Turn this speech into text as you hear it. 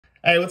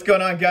Hey, what's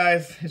going on,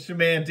 guys? It's your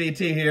man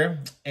DT here,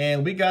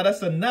 and we got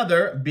us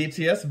another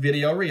BTS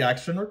video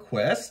reaction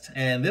request,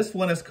 and this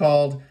one is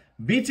called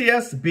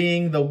BTS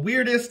being the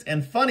weirdest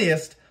and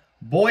funniest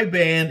boy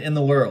band in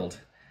the world.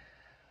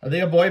 Are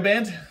they a boy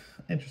band?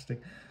 Interesting.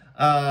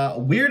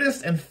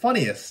 Weirdest and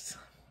funniest.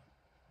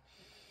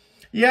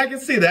 Yeah, I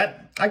can see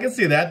that. I can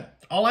see that.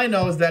 All I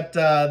know is that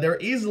they're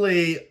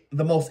easily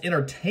the most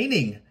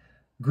entertaining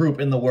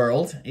group in the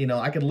world. You know,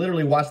 I could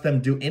literally watch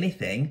them do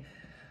anything.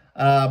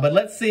 But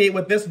let's see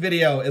what this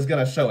video is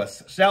going to show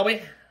us, shall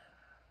we?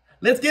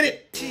 Let's get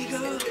it!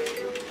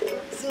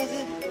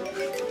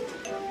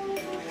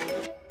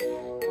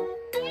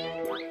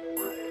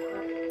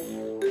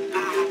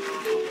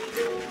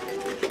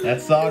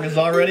 That song is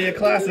already a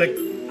classic.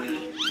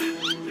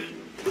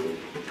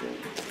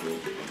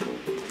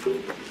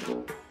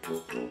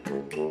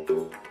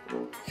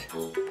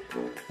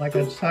 Like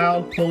a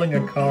child pulling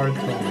a card.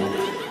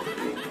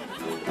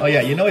 Oh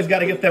yeah, you know he's got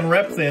to get them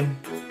reps in.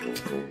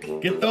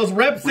 Get those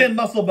reps in,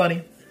 Muscle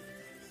Bunny.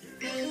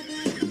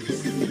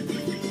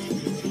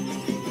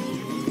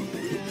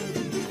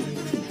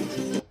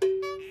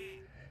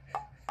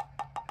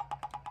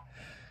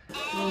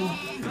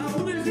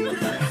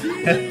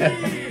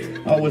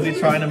 Oh, was he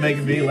trying to make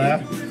V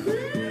laugh?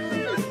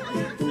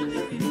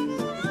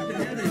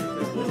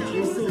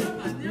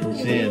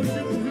 Jin.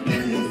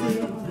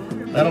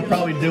 That'll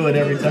probably do it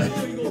every time.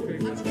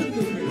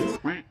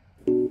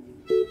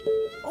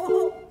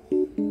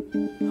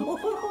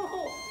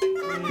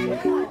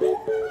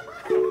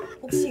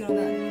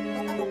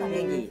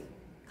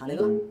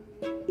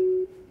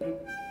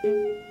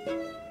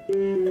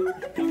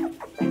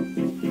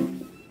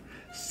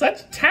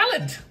 Such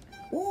talent!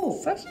 Ooh.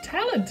 Such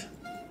talent!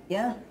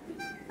 Yeah.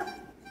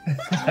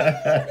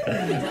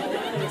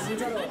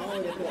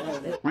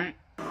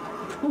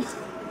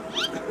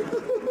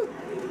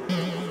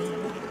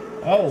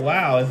 Oh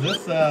wow, is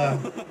this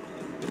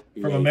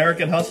from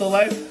American Hustle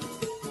Life?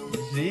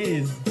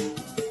 Jeez.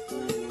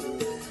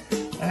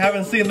 I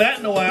haven't seen that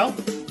in a while.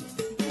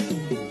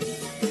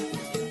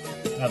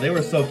 Oh, they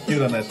were so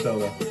cute on that show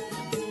though.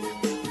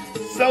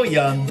 So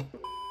young.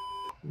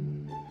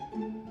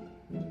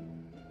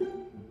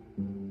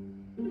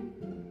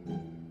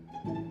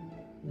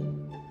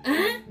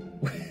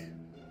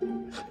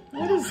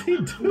 What is he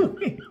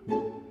doing?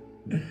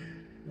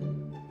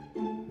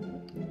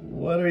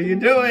 What are you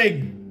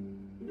doing?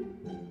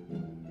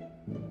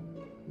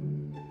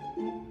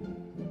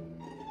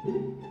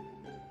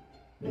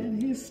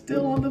 And he's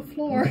still on the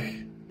floor.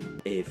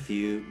 A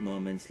few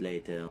moments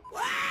later.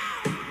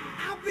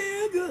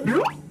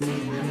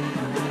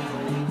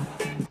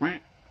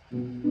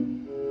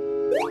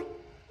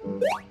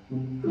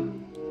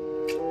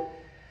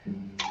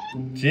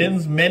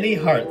 Jin's many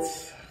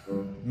hearts.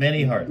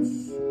 Many hearts.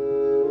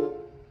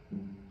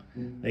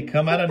 They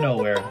come out of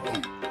nowhere.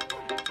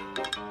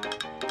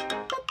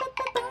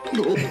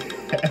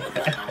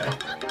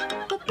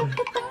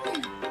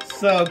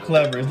 So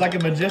clever. It's like a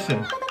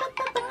magician.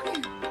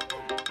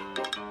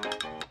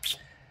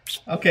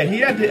 Okay, he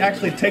had to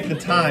actually take the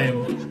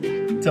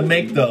time to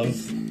make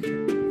those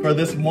for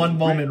this one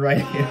moment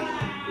right here.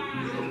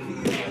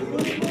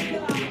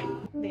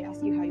 They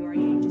ask you how you are,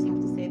 you just have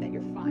to say that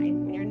you're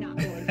fine when you're not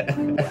really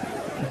fine.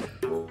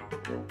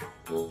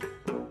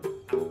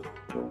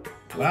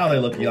 Wow, they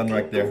look young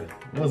right there.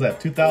 What was that,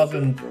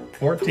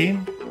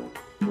 2014?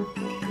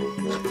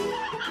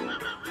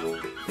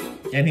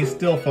 And he's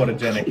still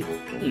photogenic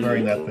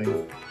wearing that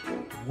thing.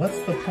 What's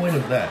the point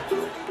of that?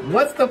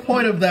 What's the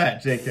point of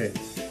that, JK?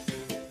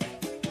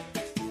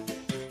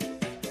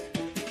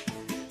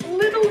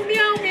 Little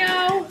meow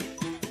meow.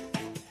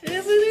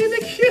 Isn't he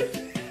the cute?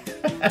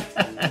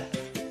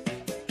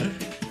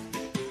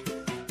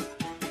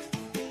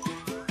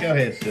 Go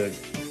ahead, Suge.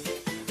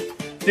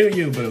 Do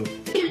you, boo.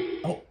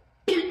 Oh.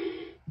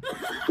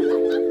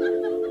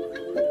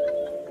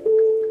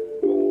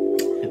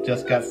 It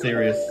just got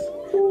serious.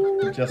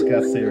 It just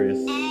got serious.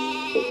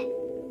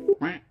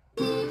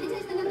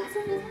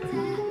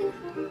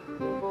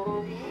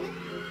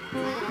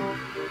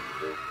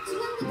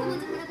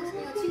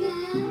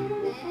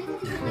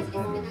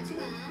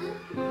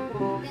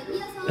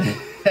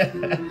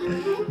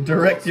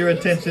 Direct your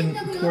attention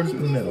towards the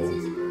middle.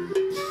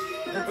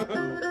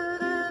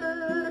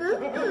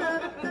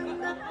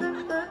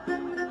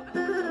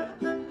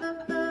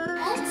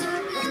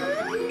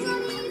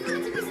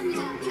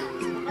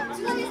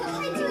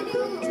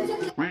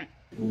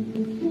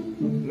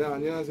 네,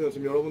 안녕하세요.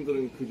 지금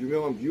여러분들은 그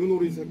유명한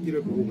미우놀이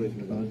새끼를 보고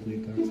계십니다.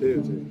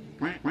 제요.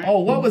 Oh,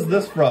 what was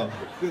this from?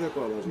 그게 될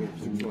거야, 나중에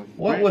비중성하게.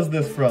 What was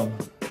this from?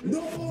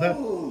 Was that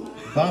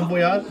Bon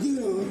Voyage?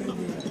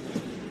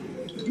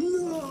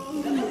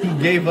 He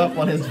gave up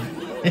on his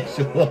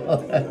visual.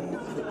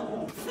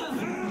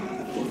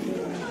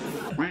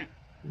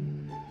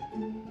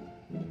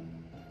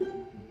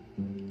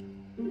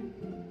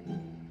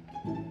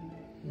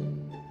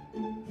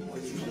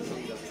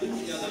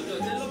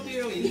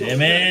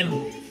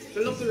 Jimin.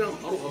 셀럽들이랑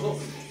바로 가서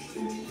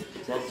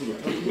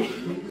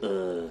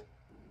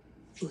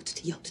to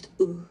the yacht.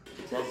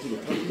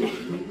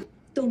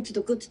 Don't to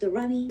the good to the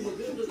Rami.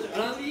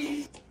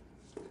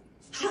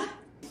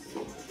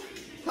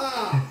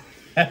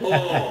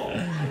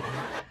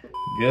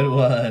 Good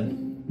one.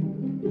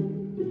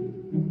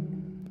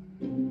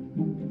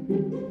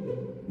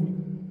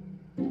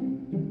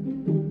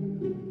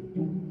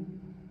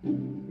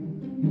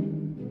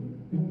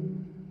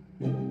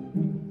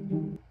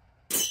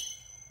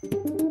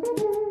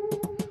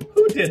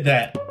 Who did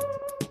that?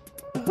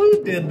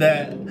 Who did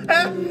that?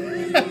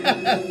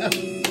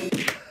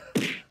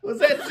 Was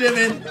that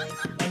Jimin?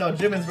 Oh no,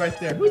 Jimin's right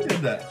there. Who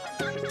did that?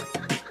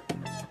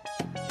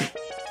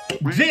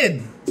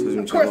 Jin!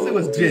 Of course it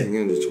was Jin.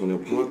 생겼는지 전혀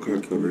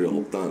파악할 겨를이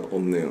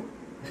없네요.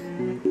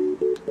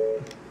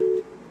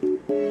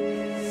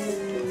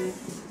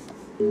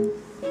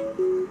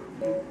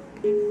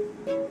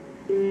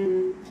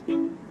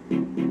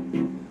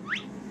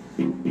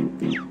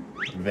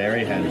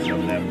 Very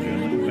handsome,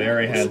 Namjoon.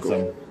 Very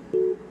handsome.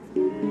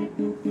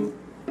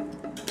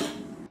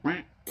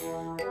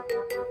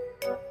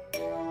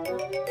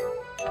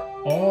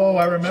 Oh,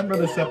 I remember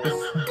this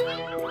episode.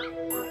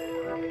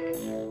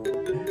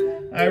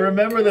 I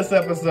remember this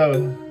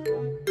episode.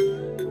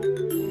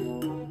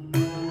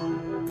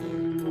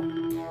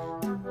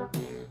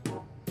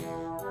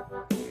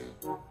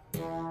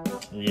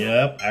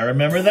 Yep, I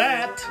remember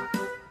that.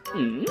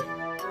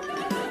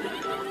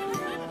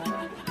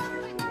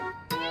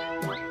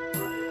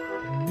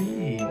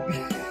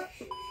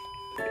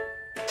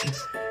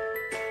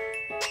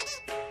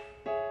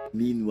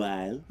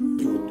 Meanwhile.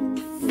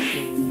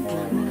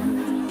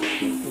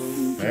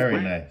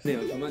 Very nice.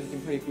 네, 저만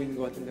긴팔 입고 있는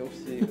것 같은데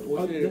혹시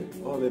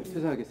옷을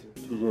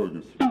퇴사하겠습니다.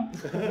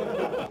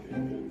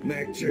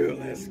 맥주,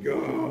 let's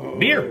go.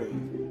 Beer.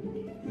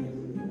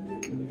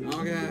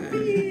 Okay.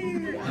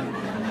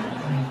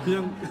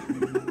 그냥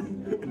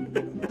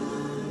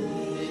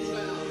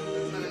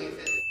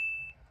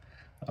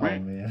Oh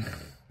man.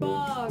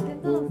 와,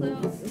 괜찮았어요.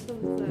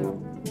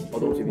 있었어요.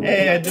 너무 재밌네요.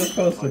 Hey, I just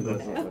posted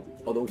this.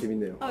 너무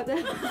재밌네요. 아,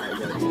 네.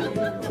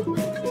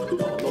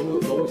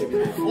 너무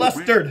재밌네요.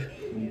 Flustered.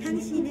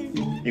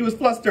 He was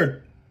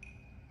flustered.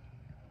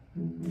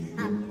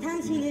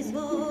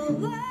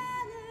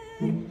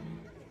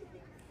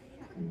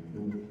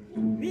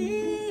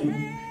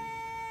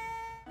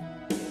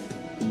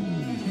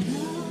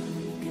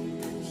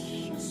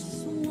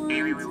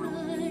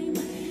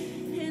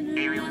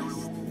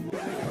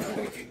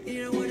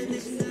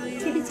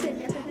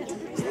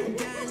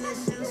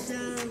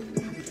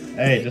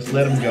 Hey, just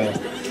let him go.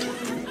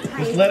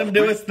 Just let him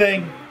do his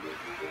thing.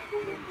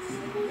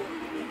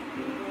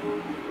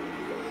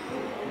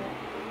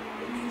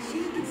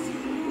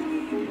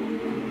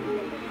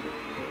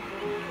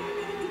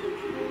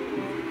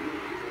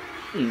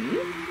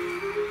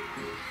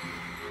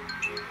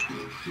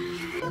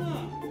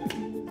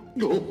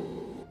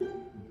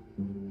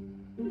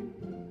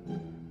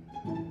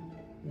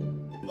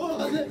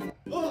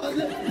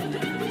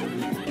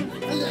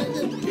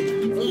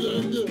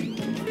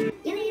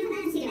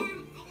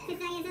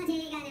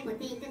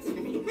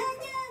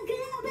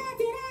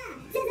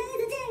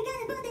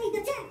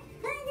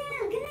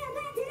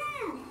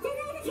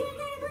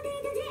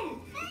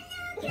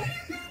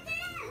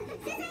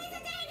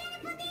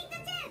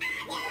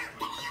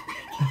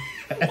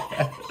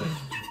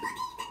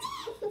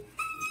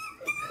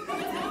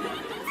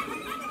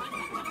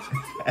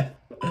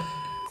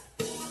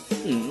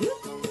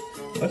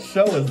 What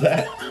show is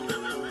that?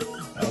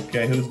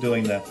 Okay, who's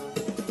doing that?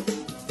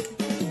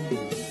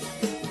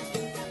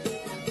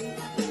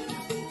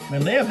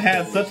 Man, they have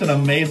had such an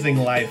amazing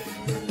life.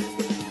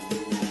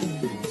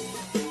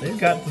 They've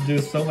got to do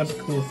so much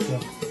cool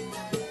stuff.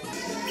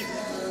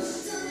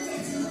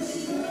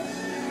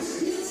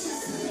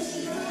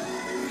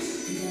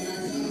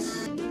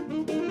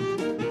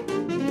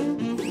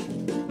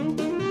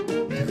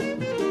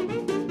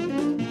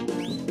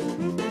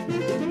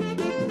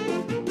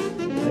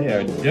 They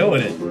are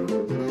doing it.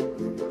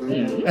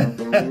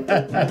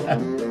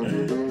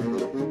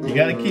 You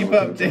gotta keep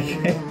up,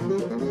 JK.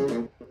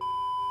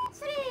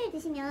 술을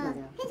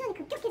드시면 텐션이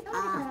급격히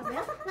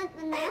떨어지더라고요.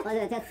 맞나요?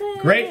 맞아요. 제가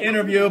술 Great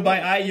interview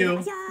by IU.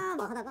 마셔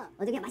뭐 하다가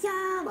어저께 마셔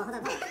뭐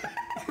하다가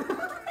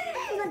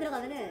술만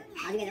들어가면은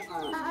나중에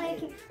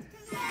이렇게.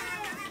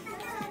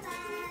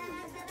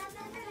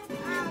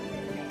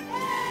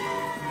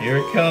 Here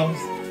it comes.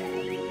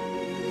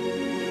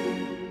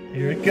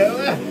 Here it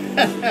goes.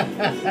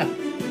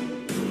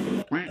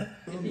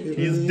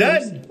 He's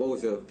done.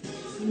 먹었어요.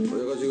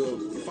 내가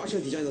지금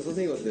패션 디자이너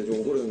선생님 같은데 좀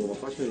오버되는 거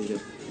봐. 패션 디자인.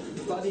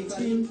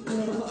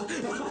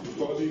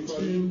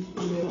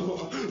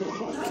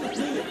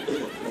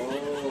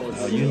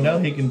 Oh, you know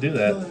he can do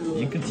that.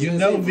 You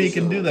know V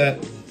can do that.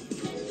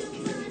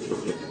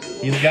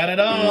 He's got it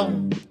all.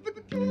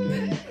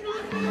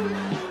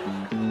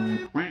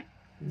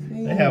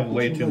 They have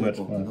way too much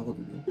fun.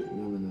 하거든요.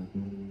 왜냐면은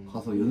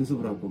가서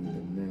연습을 할 거기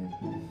때문에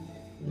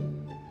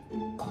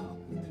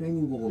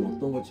트레이닝복은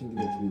어떤 걸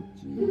챙기면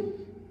좋을지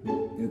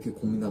이렇게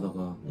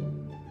고민하다가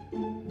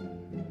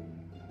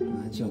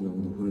 1시간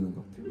정도 흐르는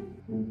것 같아요.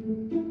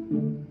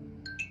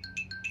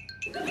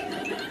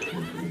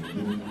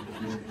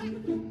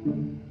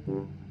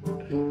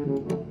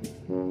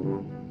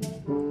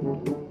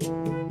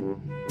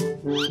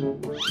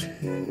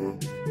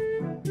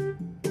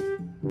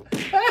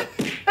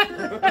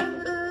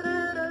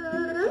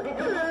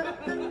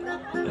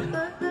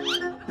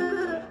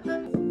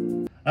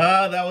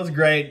 was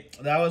great.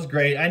 That was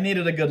great. I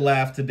needed a good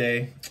laugh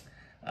today.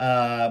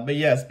 But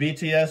yes,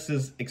 BTS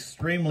is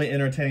extremely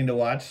entertaining to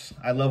watch.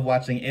 I love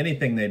watching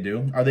anything they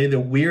do. Are they the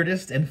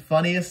weirdest and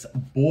funniest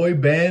boy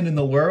band in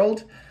the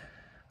world?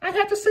 I'd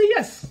have to say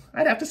yes.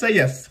 I'd have to say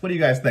yes. What do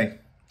you guys think?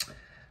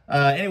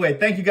 Anyway,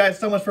 thank you guys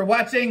so much for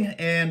watching.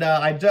 And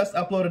I just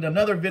uploaded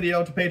another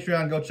video to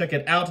Patreon. Go check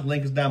it out.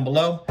 Link is down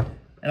below.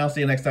 And I'll see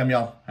you next time,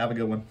 y'all. Have a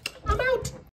good one.